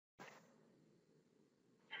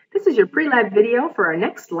This is your pre-lab video for our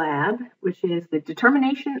next lab, which is the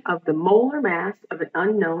determination of the molar mass of an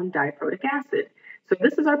unknown diprotic acid. So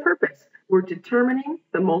this is our purpose. We're determining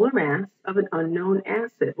the molar mass of an unknown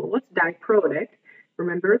acid. Well, what's diprotic?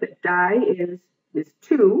 Remember that di is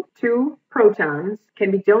two protons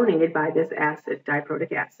can be donated by this acid,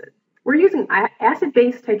 diprotic acid. We're using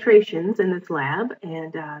acid-base titrations in this lab,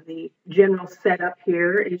 and the general setup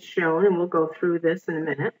here is shown, and we'll go through this in a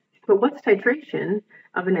minute. But what's titration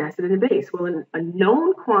of an acid and a base? Well, a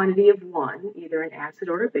known quantity of one, either an acid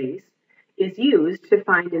or a base, is used to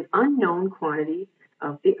find an unknown quantity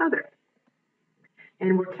of the other.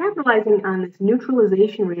 And we're capitalizing on this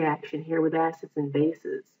neutralization reaction here with acids and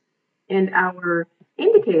bases. And our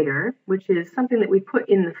indicator, which is something that we put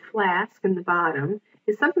in the flask in the bottom,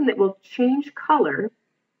 is something that will change color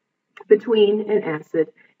between an acid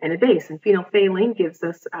and a base. And phenolphthalein gives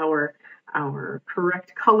us our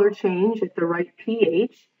correct color change at the right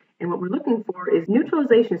pH. And what we're looking for is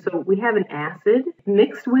neutralization. So we have an acid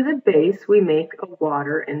mixed with a base, we make a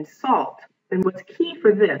water and salt. And what's key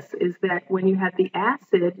for this is that when you have the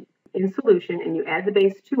acid in solution and you add the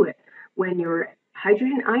base to it, when your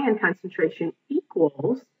hydrogen ion concentration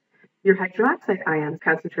equals your hydroxide ion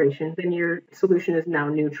concentration, then your solution is now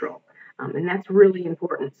neutral. And that's really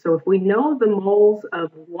important. So if we know the moles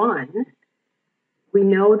of one, we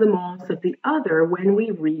know the moles of the other when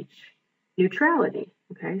we reach neutrality.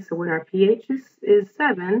 Okay, so when our pH is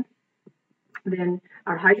 7, then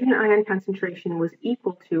our hydrogen ion concentration was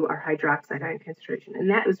equal to our hydroxide ion concentration.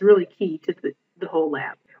 And that is really key to the whole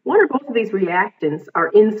lab. One or both of these reactants are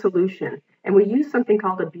in solution. And we use something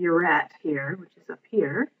called a burette here, which is up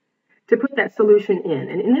here, to put that solution in.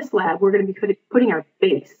 And in this lab, we're going to be putting our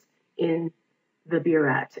base in the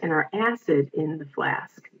burette and our acid in the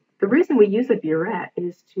flask. The reason we use a burette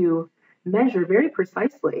is to measure very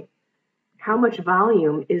precisely how much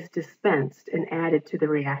volume is dispensed and added to the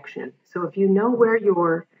reaction. So if you know where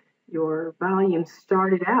your volume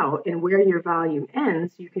started out and where your volume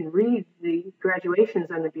ends, you can read the graduations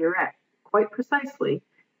on the burette quite precisely,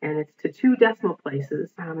 and it's to 2 decimal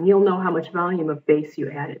places, and you'll know how much volume of base you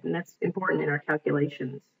added, and that's important in our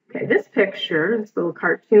calculations. Okay, this picture, this little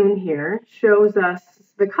cartoon here, shows us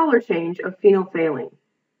the color change of phenolphthalein.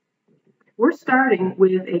 We're starting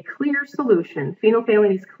with a clear solution.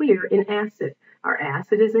 Phenolphthalein is clear in acid. Our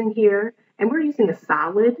acid is in here, and we're using a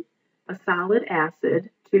solid acid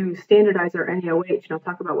to standardize our NaOH. And I'll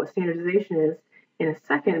talk about what standardization is in a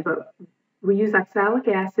second, but we use oxalic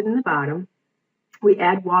acid in the bottom. We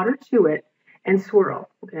add water to it and swirl,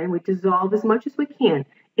 okay? And we dissolve as much as we can.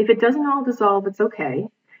 If it doesn't all dissolve, it's okay.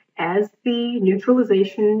 As the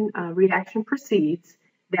neutralization reaction proceeds,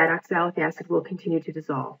 that oxalic acid will continue to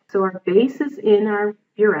dissolve. So our base is in our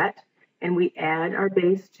burette, and we add our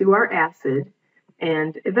base to our acid,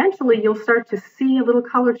 and eventually you'll start to see a little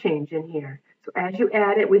color change in here. So as you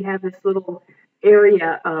add it, we have this little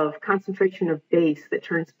area of concentration of base that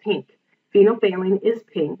turns pink. Phenolphthalein is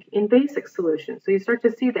pink in basic solution, so you start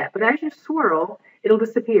to see that. But as you swirl, it'll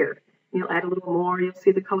disappear. You'll add a little more, you'll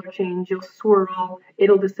see the color change, you'll swirl,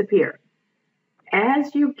 it'll disappear.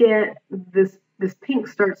 As you get this pink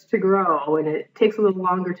starts to grow and it takes a little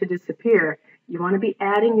longer to disappear, you want to be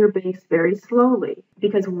adding your base very slowly,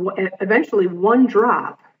 because eventually one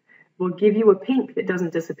drop will give you a pink that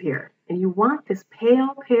doesn't disappear. And you want this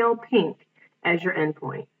pale, pale pink as your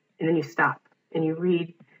endpoint. And then you stop and you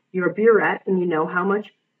read your burette and you know how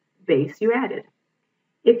much base you added.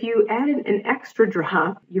 If you added an extra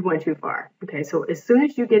drop, you went too far. Okay, so as soon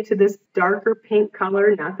as you get to this darker pink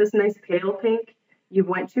color, not this nice pale pink, you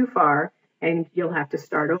went too far, and you'll have to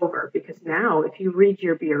start over, because now if you read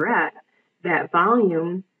your burette, that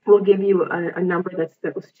volume will give you a number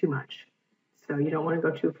that was too much. So you don't want to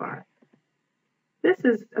go too far. This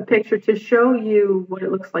is a picture to show you what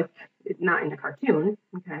it looks like, not in a cartoon.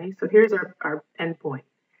 Okay, so here's our endpoint.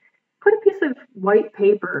 Put a piece of white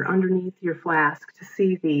paper underneath your flask to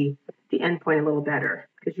see the endpoint a little better,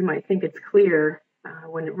 because you might think it's clear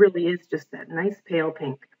when it really is just that nice pale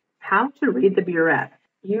pink. How to read the burette.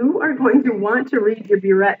 You are going to want to read your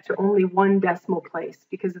burette to only 1 decimal place,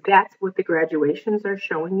 because that's what the graduations are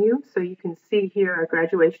showing you. So you can see here our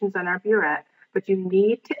graduations on our burette, but you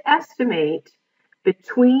need to estimate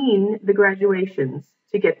between the graduations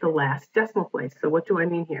to get the last decimal place. So what do I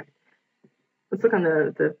mean here? Let's look on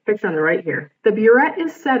the picture on the right here. The burette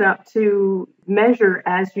is set up to measure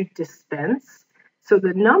as you dispense. So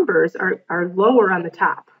the numbers are lower on the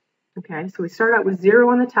top. Okay, so we start out with 0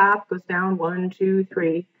 on the top, goes down 1, 2,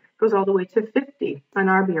 3, goes all the way to 50 on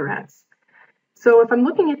our burettes. So if I'm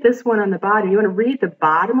looking at this one on the bottom, you want to read the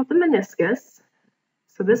bottom of the meniscus.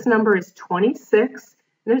 So this number is 26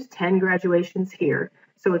 There's 10 graduations here.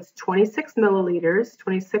 So it's 26 milliliters,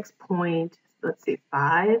 26 point, let's see,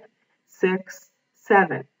 5, 6,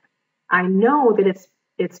 7. I know that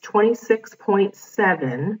it's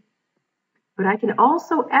 26.7, but I can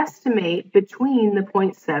also estimate between the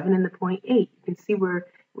 0.7 and the 0.8. You can see where,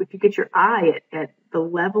 if you get your eye at the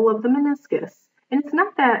level of the meniscus, and it's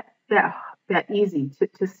not that easy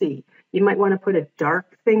to see. You might want to put a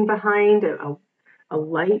dark thing behind, a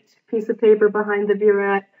light piece of paper behind the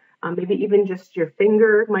burette. Maybe even just your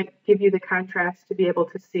finger might give you the contrast to be able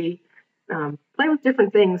to see. Play with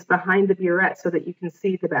different things behind the burette so that you can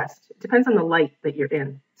see the best. It depends on the light that you're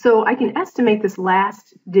in. So I can estimate this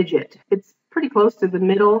last digit. It's pretty close to the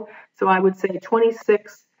middle, so I would say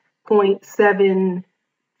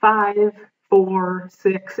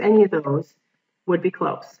 26.7546, any of those would be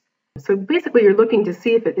close. So basically you're looking to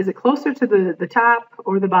see if is it closer to the top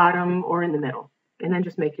or the bottom or in the middle, and then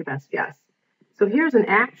just make your best guess. So here's an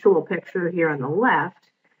actual picture here on the left.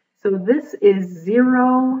 So this is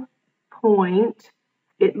 0.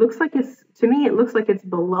 It looks like to me it looks like it's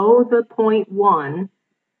below the 0.1,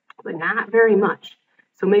 but not very much.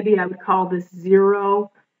 So maybe I would call this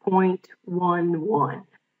 0.11.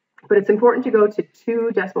 But it's important to go to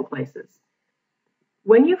 2 decimal places.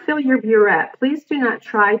 When you fill your burette, please do not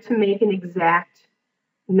try to make an exact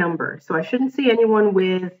number. So I shouldn't see anyone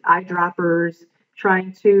with eyedroppers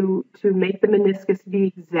trying to make the meniscus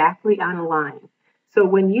be exactly on a line. So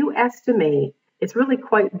when you estimate, it's really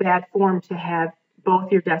quite bad form to have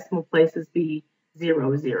both your decimal places be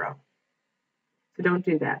 0, 0. So don't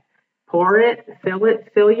do that. Pour it,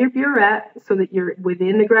 fill your burette so that you're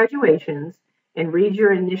within the graduations, and read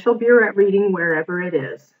your initial burette reading wherever it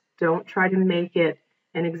is. Don't try to make it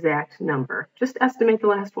an exact number. Just estimate the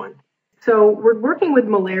last one. So we're working with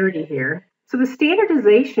molarity here. So the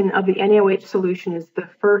standardization of the NaOH solution is the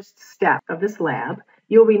first step of this lab.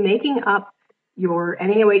 You'll be making up your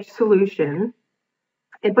NaOH solution,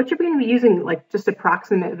 but you're going to be using like just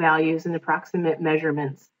approximate values and approximate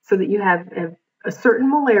measurements so that you have a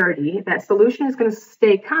certain molarity. That solution is going to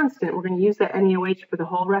stay constant. We're going to use that NaOH for the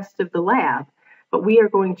whole rest of the lab, but we are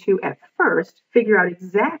going to at first figure out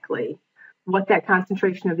exactly what that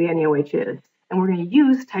concentration of the NaOH is. And we're going to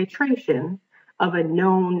use titration of a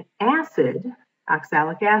known acid,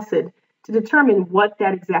 oxalic acid, to determine what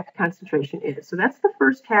that exact concentration is. So that's the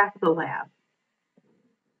first half of the lab.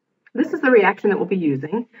 This is the reaction that we'll be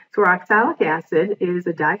using. So our oxalic acid is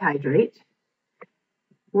a dihydrate.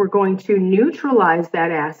 We're going to neutralize that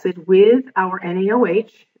acid with our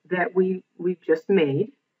NaOH that we've just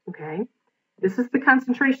made, okay? This is the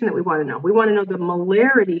concentration that we want to know. We want to know the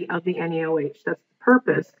molarity of the NaOH. That's the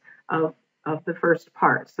purpose of the first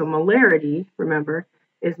part. So molarity, remember,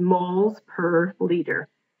 is moles per liter.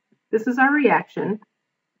 This is our reaction.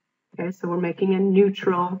 Okay, so we're making a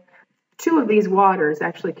neutral. 2 of these waters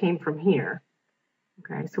actually came from here.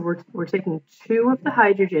 Okay, so we're taking 2 of the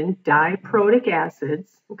hydrogen diprotic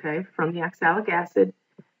acids, okay, from the oxalic acid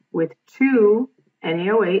with 2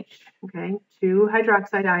 NaOH, okay, 2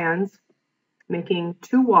 hydroxide ions, making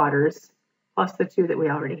 2 waters plus the 2 that we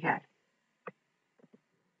already had.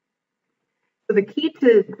 So the key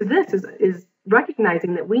to this is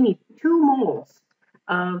recognizing that we need 2 moles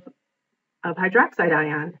of hydroxide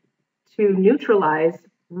ion to neutralize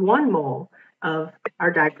 1 mole of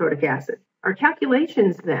our diprotic acid. Our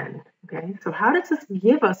calculations then, okay, so how does this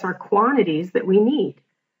give us our quantities that we need?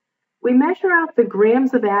 We measure out the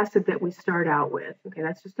grams of acid that we start out with. Okay,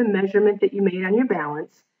 that's just a measurement that you made on your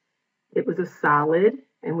balance. It was a solid,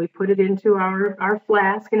 and we put it into our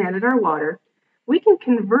flask and added our water. We can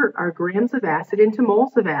convert our grams of acid into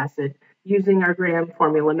moles of acid using our gram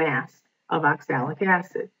formula mass of oxalic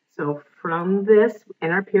acid. So from this, in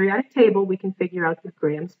our periodic table, we can figure out the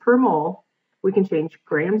grams per mole. We can change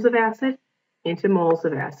grams of acid into moles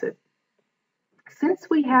of acid. Since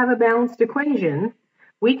we have a balanced equation,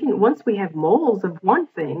 we can, once we have moles of one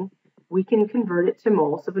thing, we can convert it to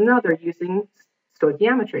moles of another using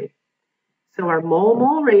stoichiometry. So our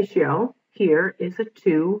mole-mole ratio here is a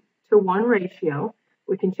 2-to-1 ratio.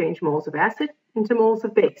 We can change moles of acid into moles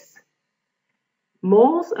of base.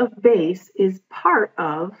 Moles of base is part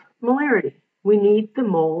of molarity. We need the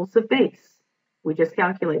moles of base. We just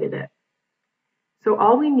calculated it. So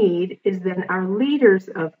all we need is then our liters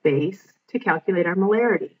of base to calculate our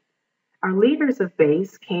molarity. Our liters of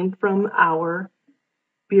base came from our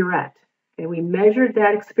burette. Okay, we measured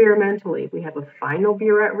that experimentally. We have a final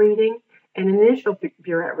burette reading and an initial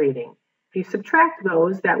burette reading. If you subtract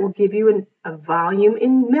those, that will give you a volume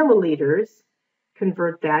in milliliters.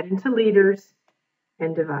 Convert that into liters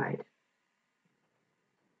and divide.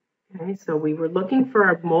 Okay, so we were looking for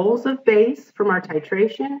our moles of base from our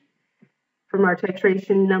titration. From our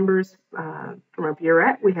titration numbers, from our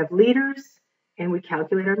burette, we have liters, and we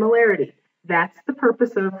calculate our molarity. That's the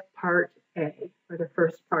purpose of part A, or the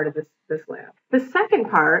first part of this lab. The second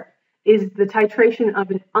part is the titration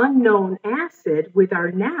of an unknown acid with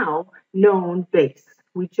our now known base.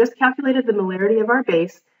 We just calculated the molarity of our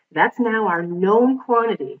base. That's now our known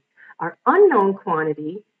quantity. Our unknown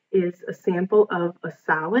quantity is a sample of a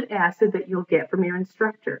solid acid that you'll get from your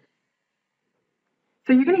instructor.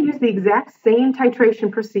 So you're going to use the exact same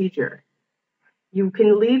titration procedure. You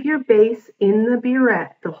can leave your base in the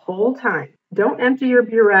burette the whole time. Don't empty your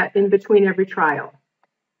burette in between every trial.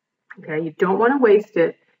 Okay, you don't want to waste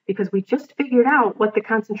it because we just figured out what the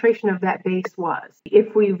concentration of that base was.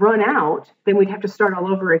 If we run out, then we'd have to start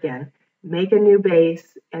all over again. Make a new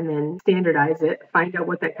base and then standardize it, find out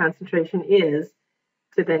what that concentration is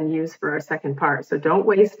to then use for our second part. So don't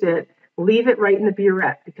waste it. Leave it right in the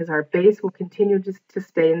burette because our base will continue to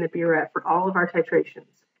stay in the burette for all of our titrations.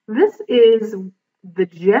 This is the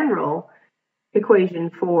general equation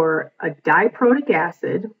for a diprotic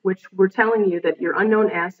acid, which we're telling you that your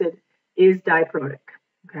unknown acid is diprotic.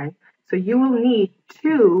 Okay, so you will need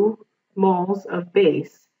 2 moles of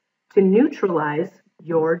base to neutralize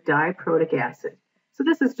your diprotic acid. So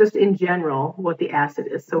this is just in general what the acid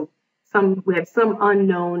is. So we have some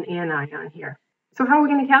unknown anion here. So how are we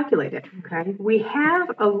going to calculate it? Okay, we have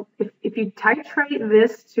if you titrate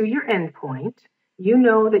this to your endpoint, you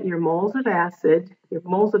know that your moles of acid, your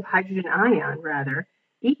moles of hydrogen ion rather,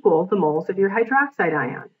 equal the moles of your hydroxide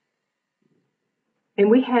ion.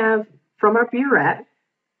 And we have from our burette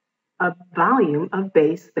a volume of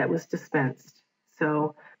base that was dispensed.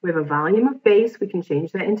 So we have a volume of base, we can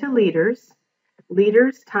change that into liters.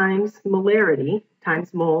 Liters times molarity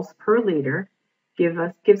times moles per liter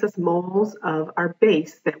gives us moles of our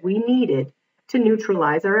base that we needed to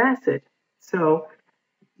neutralize our acid. So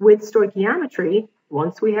with stoichiometry,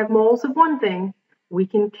 once we have moles of one thing, we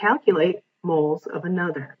can calculate moles of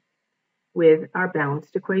another with our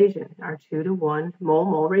balanced equation, our 2-to-1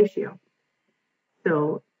 mole-mole ratio.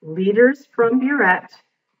 So liters from burette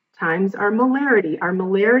times our molarity. Our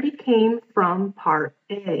molarity came from part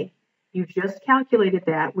A. You just calculated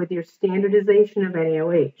that with your standardization of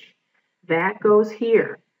NaOH. That goes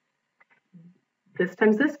here. This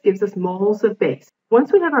times this gives us moles of base.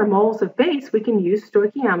 Once we have our moles of base, we can use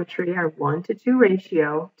stoichiometry, our 1-to-2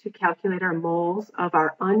 ratio, to calculate our moles of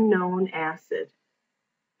our unknown acid.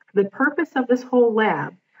 The purpose of this whole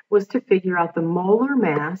lab was to figure out the molar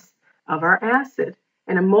mass of our acid.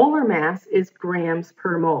 And a molar mass is grams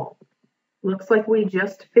per mole. Looks like we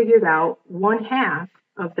just figured out 1/2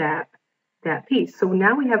 of that piece. So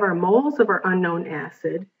now we have our moles of our unknown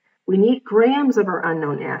acid. We need grams of our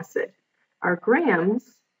unknown acid. Our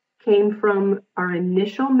grams came from our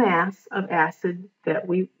initial mass of acid that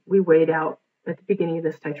we weighed out at the beginning of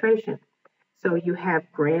this titration. So you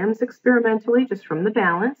have grams experimentally just from the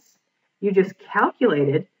balance. You just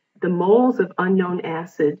calculated the moles of unknown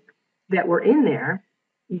acid that were in there.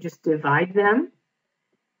 You just divide them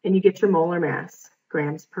and you get your molar mass,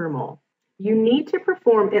 grams per mole. You need to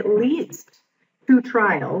perform at least 2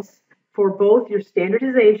 trials for both your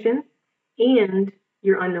standardization and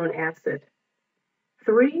your unknown acid.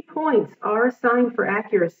 3 points are assigned for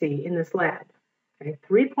accuracy in this lab. Okay,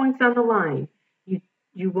 3 points on the line.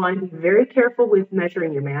 You want to be very careful with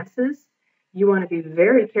measuring your masses. You want to be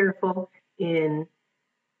very careful in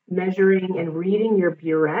measuring and reading your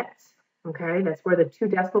burettes. Okay, that's where the 2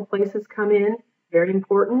 decimal places come in. Very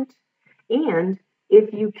important. And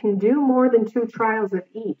if you can do more than 2 trials of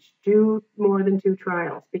each, do more than 2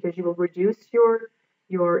 trials because you will reduce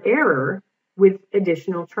your error with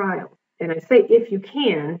additional trials. And I say if you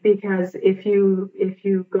can, because if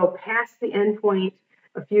you go past the endpoint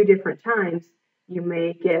a few different times, you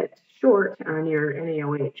may get short on your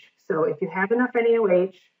NaOH. So if you have enough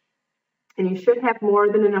NaOH, and you should have more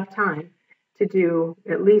than enough time to do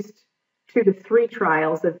at least 2 to 3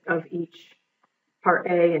 trials of each part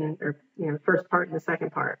A and first part and the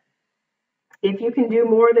second part. If you can do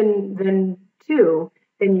more than 2,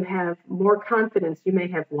 then you have more confidence. You may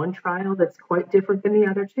have 1 trial that's quite different than the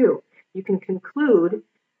other 2. You can conclude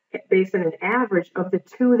based on an average of the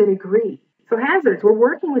 2 that agree. So hazards, we're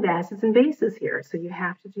working with acids and bases here. So you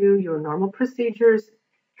have to do your normal procedures,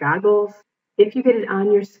 goggles. If you get it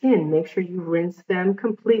on your skin, make sure you rinse them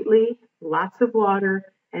completely, lots of water,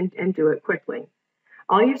 and do it quickly.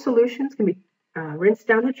 All your solutions can be rinsed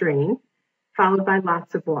down the drain, followed by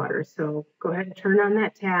lots of water. So go ahead and turn on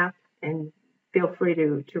that tap and feel free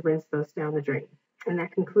to rinse those down the drain. And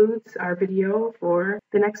that concludes our video for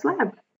the next lab.